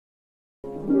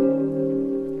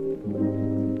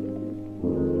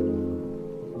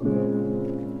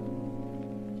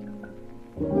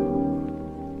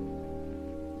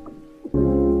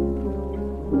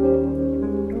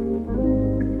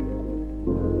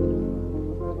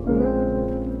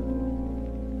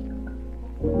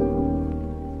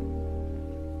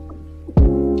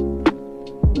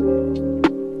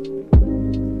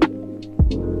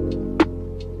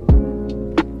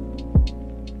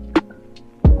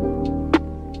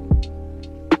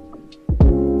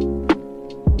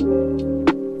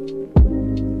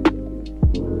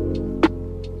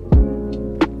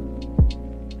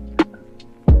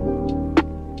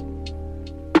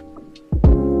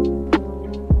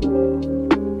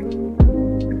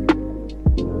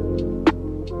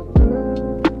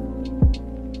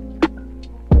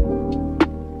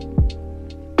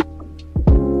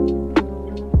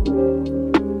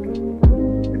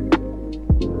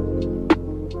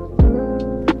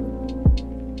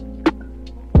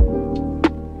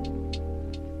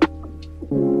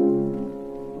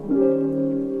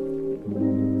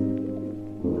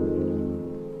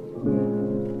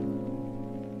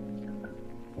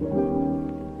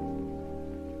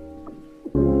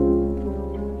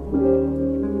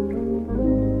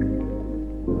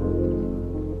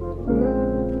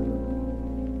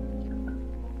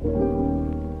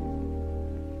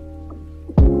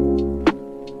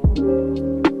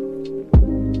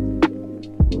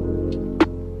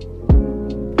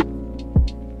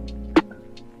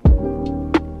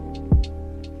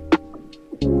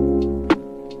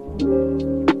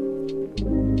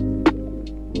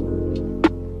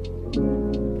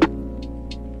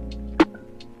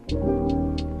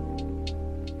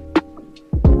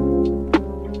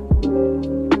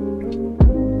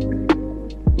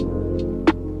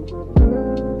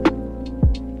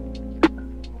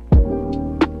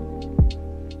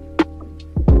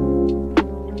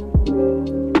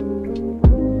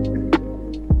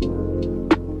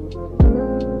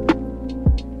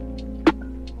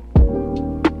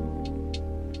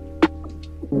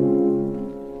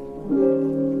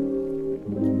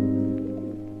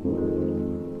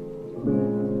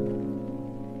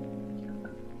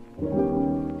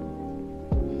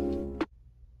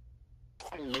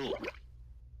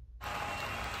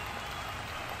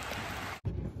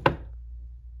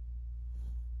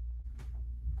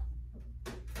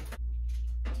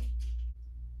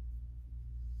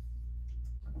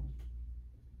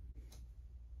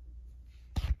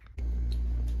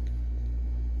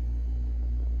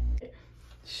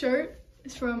Shirt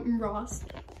is from Ross.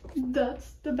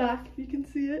 That's the back, if you can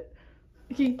see it.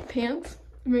 Okay, pants,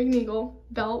 American Eagle.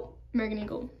 Belt, American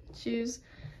Eagle. Shoes,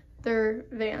 they're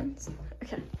Vans.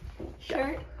 Okay.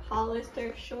 Shirt,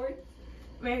 Hollister. Shorts,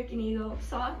 American Eagle.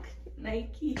 Socks,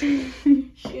 Nike.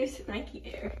 Shoes, Nike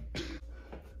Air.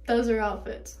 Those are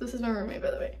outfits. This is my roommate,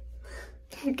 by the way.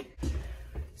 Okay.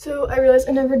 So I realized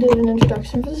I never did an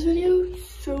introduction for this video.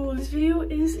 So this video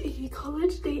is a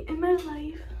college date in my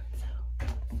life. So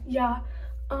yeah,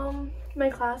 my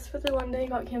class for the one day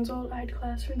got canceled. I had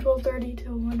class from 12:30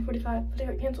 till 1:45, but it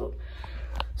got canceled.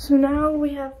 So now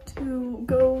we have to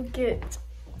go get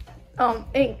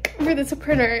ink for this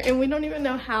printer, and we don't even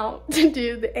know how to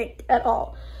do the ink at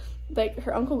all. Like,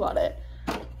 her uncle got it,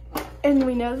 and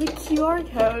we know the QR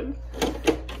code,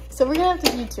 so we're gonna have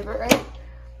to YouTube it, right?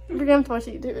 We're gonna have to watch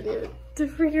a YouTube video to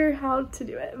figure how to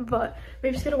do it, but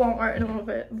maybe just go to Walmart in a little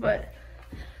bit. But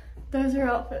those are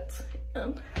outfits.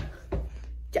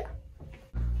 Yeah.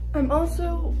 I'm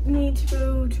also need to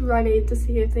go to Rite Aid to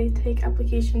see if they take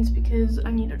applications because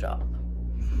I need a job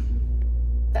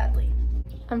badly.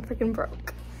 I'm freaking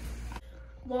broke.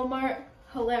 Walmart,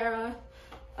 Halera,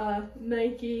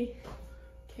 Nike,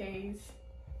 K's.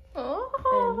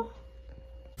 Oh.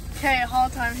 Okay, haul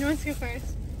time. Who wants to go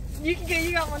first? You can go.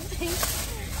 You got one thing.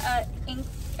 Ink.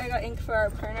 I got ink for our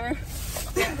printer.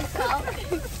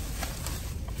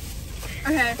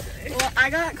 Okay, well,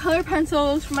 I got color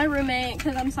pencils for my roommate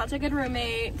because I'm such a good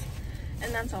roommate.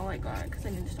 And that's all I got because I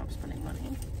need to stop spending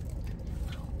money.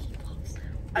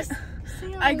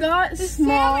 I got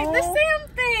small... The Sam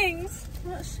things!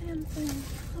 What Sam things?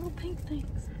 Little pink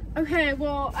things. Okay,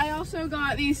 well, I also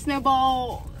got these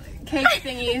snowball cake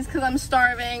thingies because I'm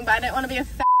starving, but I didn't want to be a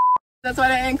fat. That's why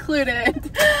I didn't include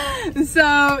it.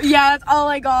 So, yeah, that's all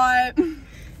I got.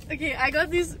 Okay, I got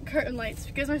these curtain lights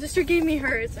because my sister gave me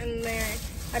hers, and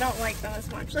I don't like them as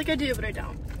much. Like, I do, but I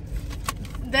don't.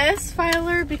 This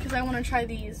filer because I want to try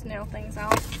these nail things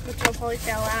out, which I'll probably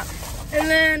fail at. And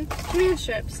then command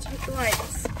strips to put the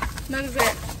lights. That is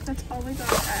it. That's all we got,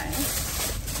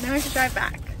 guys. Now we should drive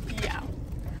back. Yeah.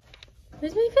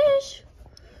 Where's my fish?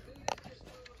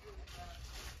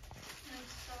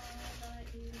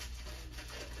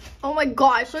 Oh my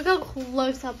gosh, look how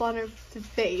close up on her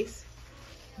face.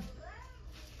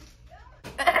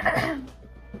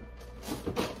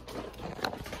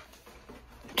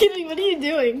 Kitty, what are you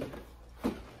doing?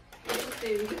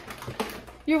 Food.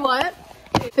 You're what?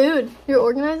 Food. You're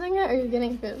organizing it or you're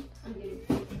getting food? I'm getting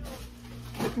food.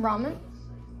 Ramen?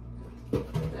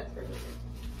 That's perfect.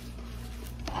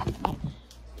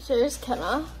 So here's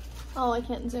Kenna. Oh, I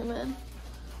can't zoom in.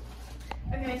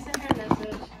 Okay, I sent her a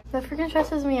message. That freaking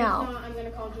stresses me out. No, I'm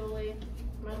gonna call Julie,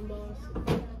 my boss.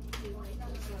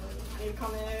 Are you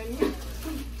coming?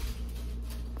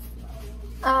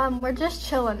 We're just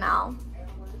chilling now.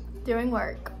 Doing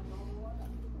work.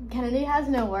 Kennedy has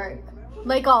no work.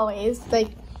 Like always. Like,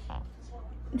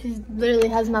 she literally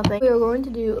has nothing. We are going to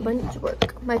do a bunch of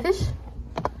work. My fish?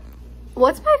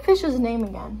 What's my fish's name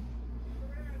again?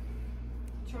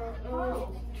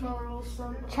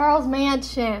 Charles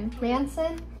Manson.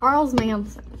 Manson? Charles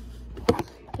Manson.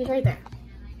 He's right there.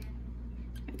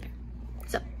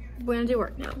 So, we're gonna do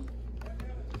work now.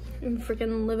 And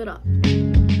freaking live it up.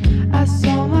 I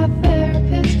saw my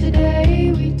therapist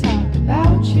today. We talked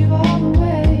about you all the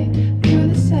way through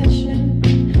the session.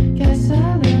 Guess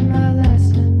I learned my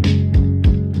lesson.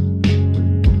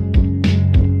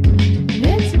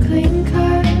 It's a clean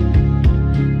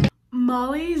cut.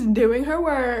 Molly's doing her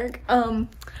work.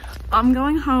 I'm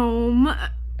going home,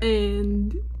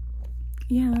 and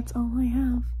yeah, that's all I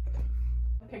have.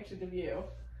 Pictures of you.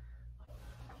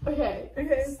 Okay.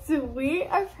 So we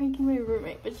are pranking my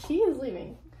roommate, but she is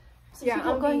leaving. So Yeah, she I'm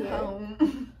won't be going here.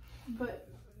 home. But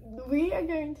we are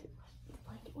going to the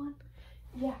blanket one.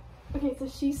 Yeah. Okay, so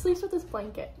she sleeps with this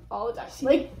blanket all the time. She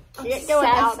Like can't go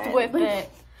without it. with Like, it.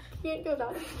 Can't go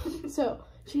without it. So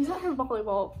she's at her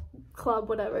volleyball club,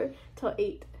 whatever, till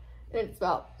 8. And it's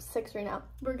about 6 right now.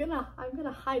 I'm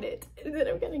gonna hide it. And then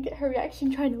I'm gonna get her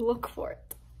reaction trying to look for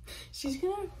it. She's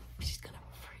gonna freak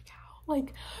out.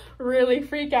 Like, really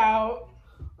freak out.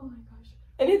 Oh my gosh.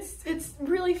 And it's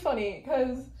really funny,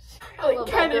 because I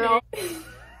love that girl.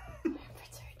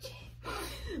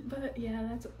 But yeah,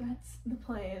 that's the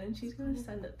plan, and she's gonna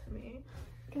send it to me.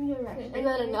 Gonna get a reaction. And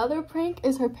then another prank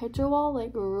is her picture wall,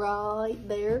 like right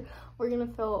there. We're gonna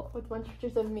fill with a bunch of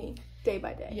pictures of me day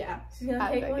by day. Yeah, she's gonna How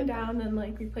take did I one get down and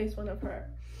like replace one of her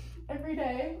every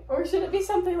day. Or should it be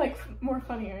something like more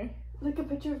funnier? Like a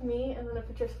picture of me and then a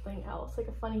picture of something else, like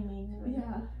a funny meme.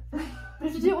 Yeah. We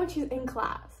have to do it when she's in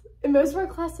class. And most of our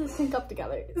classes sync up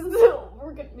together. So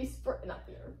we're gonna be spreading up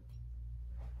here.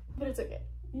 But it's okay.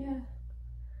 Yeah.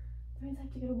 That means I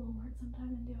have to go to Walmart sometime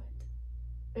and do it.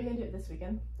 Are you gonna do it this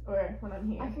weekend? Or when I'm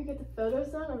here? I could get the photos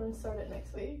done and then start it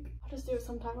next week. I'll just do it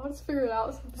sometime. I'll just figure it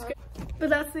out sometime. But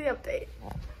that's the update.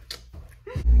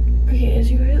 Okay,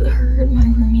 as you guys heard, my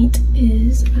roommate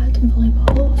is at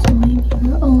volleyball, so I'm leaving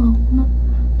her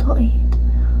alone till 8.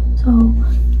 So I'm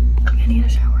gonna get a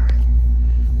shower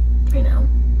right now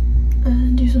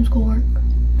and do some schoolwork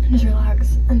and just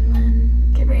relax and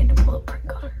then get ready to pull a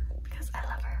prank on her because I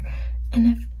love her.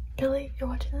 And if Billy, you're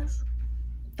watching this,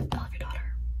 I love your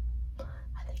daughter.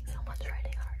 I think someone's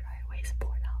riding on our driveway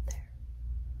support out there.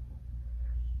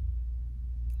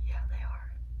 Yeah, they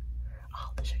are. I'll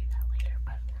have to show you that later,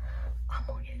 but I'm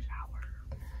gonna get a shower.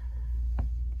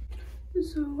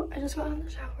 So I just got out of the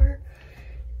shower.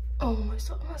 Oh, I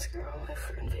still have mascara on my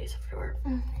freaking face everywhere.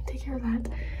 Take care of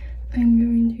that. I'm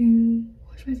going to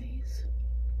wash my face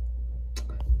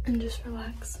and just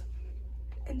relax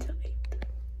until 8.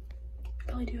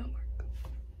 Probably do homework.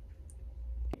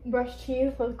 Brush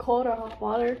teeth with cold or hot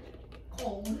water?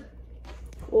 Cold.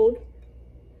 Cold.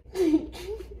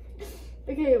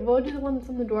 Okay, we'll do the one that's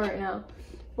on the door right now.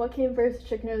 What came first, the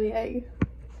chicken or the egg?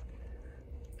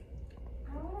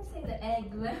 I want to say the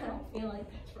egg, but I don't feel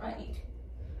like that's right.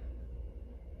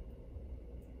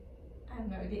 I have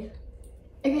no idea.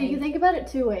 Okay, you can think about it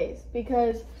 2 ways,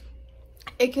 because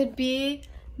it could be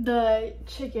the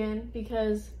chicken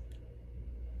because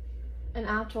an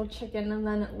actual chicken and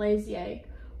then it lays the egg,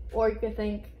 or you could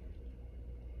think,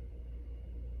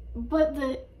 but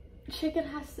the chicken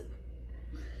has to.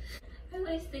 I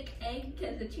always think egg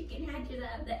because the chicken hatches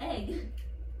out of the egg.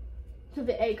 So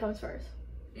the egg comes first.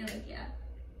 I feel like, yeah.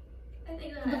 I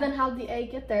think that But then how'd the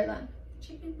egg get there then?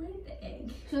 chicken laid the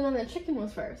egg. So then the chicken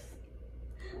was first.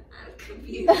 I'm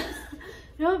confused.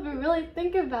 No, but really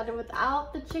think about it.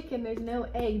 Without the chicken, there's no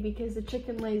egg because the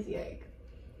chicken lays the egg.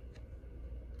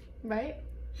 Right?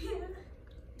 Yeah.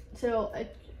 So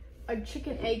a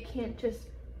chicken egg can't just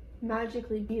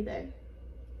magically be there.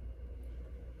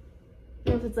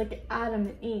 Unless it's like Adam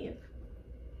and Eve.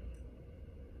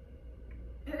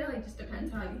 It really just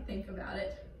depends how you think about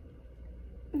it.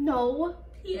 No,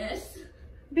 Yes.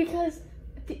 because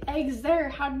The egg's there.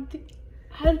 How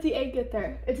did the egg get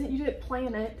there? You didn't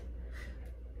plan it.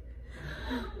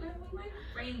 I don't know, my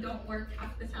brain don't work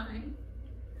half the time.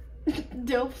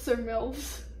 Dilfs or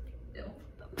milfs? Still.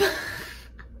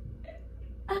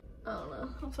 I don't know.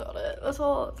 That's about it. That's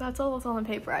all that's on the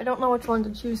paper. I don't know which one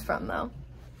to choose from though.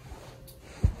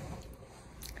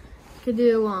 Could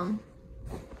do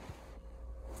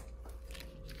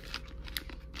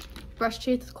brush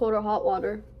teeth with cold or hot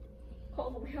water.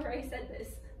 Oh, we already said this.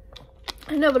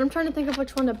 I know, but I'm trying to think of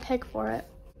which one to pick for it.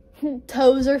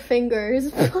 Toes or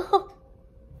fingers?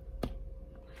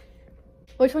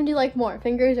 Which one do you like more,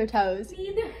 fingers or toes?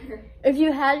 Neither. If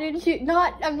you had to choose,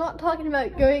 I'm not talking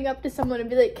about going up to someone and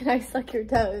be like, can I suck your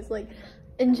toes? Like,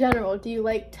 in general, do you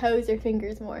like toes or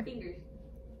fingers more? Fingers.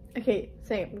 Okay,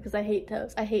 same, because I hate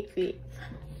toes. I hate feet.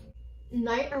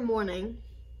 Night or morning?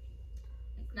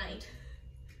 Night.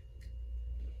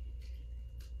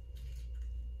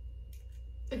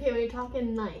 Okay, when you're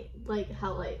talking night, like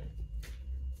how late?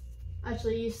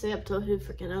 Actually, you stay up till who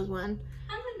freaking knows when.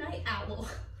 I'm a night owl.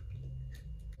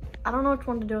 I don't know which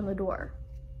one to do on the door.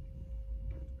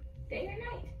 Day or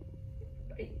night?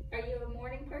 Are you a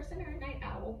morning person or a night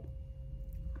owl?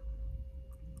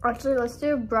 Actually, let's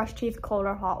do brush teeth, cold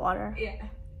or hot water. Yeah.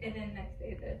 And then next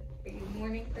day, are you a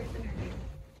morning person or night?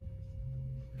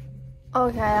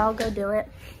 Okay, I'll go do it.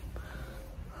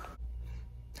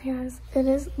 Hey guys, it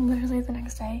is literally the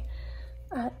next day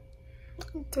at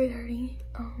 3:30.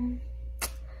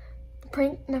 The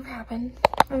prank never happened.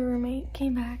 My roommate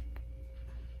came back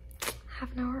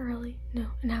half an hour early. No,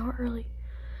 an hour early.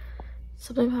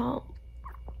 Something about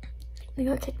they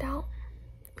got kicked out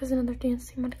because another dance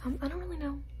team had to come. I don't really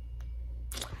know.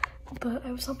 But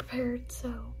I was not prepared,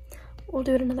 so we'll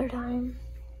do it another time.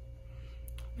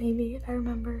 Maybe, if I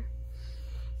remember.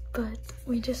 But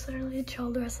we just literally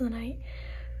chilled the rest of the night.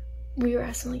 We were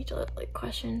asking each other like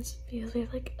questions because we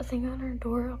have like a thing on our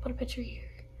door. I'll put a picture here.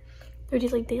 We do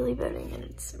like daily voting and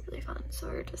it's really fun. So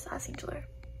we're just asking each other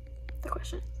the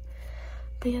questions.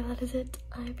 But yeah, that is it.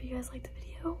 I hope you guys liked the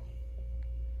video.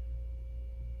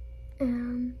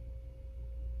 And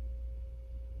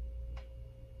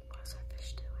what's our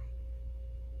fish doing?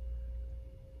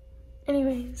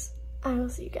 Anyways, I will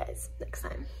see you guys next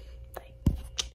time.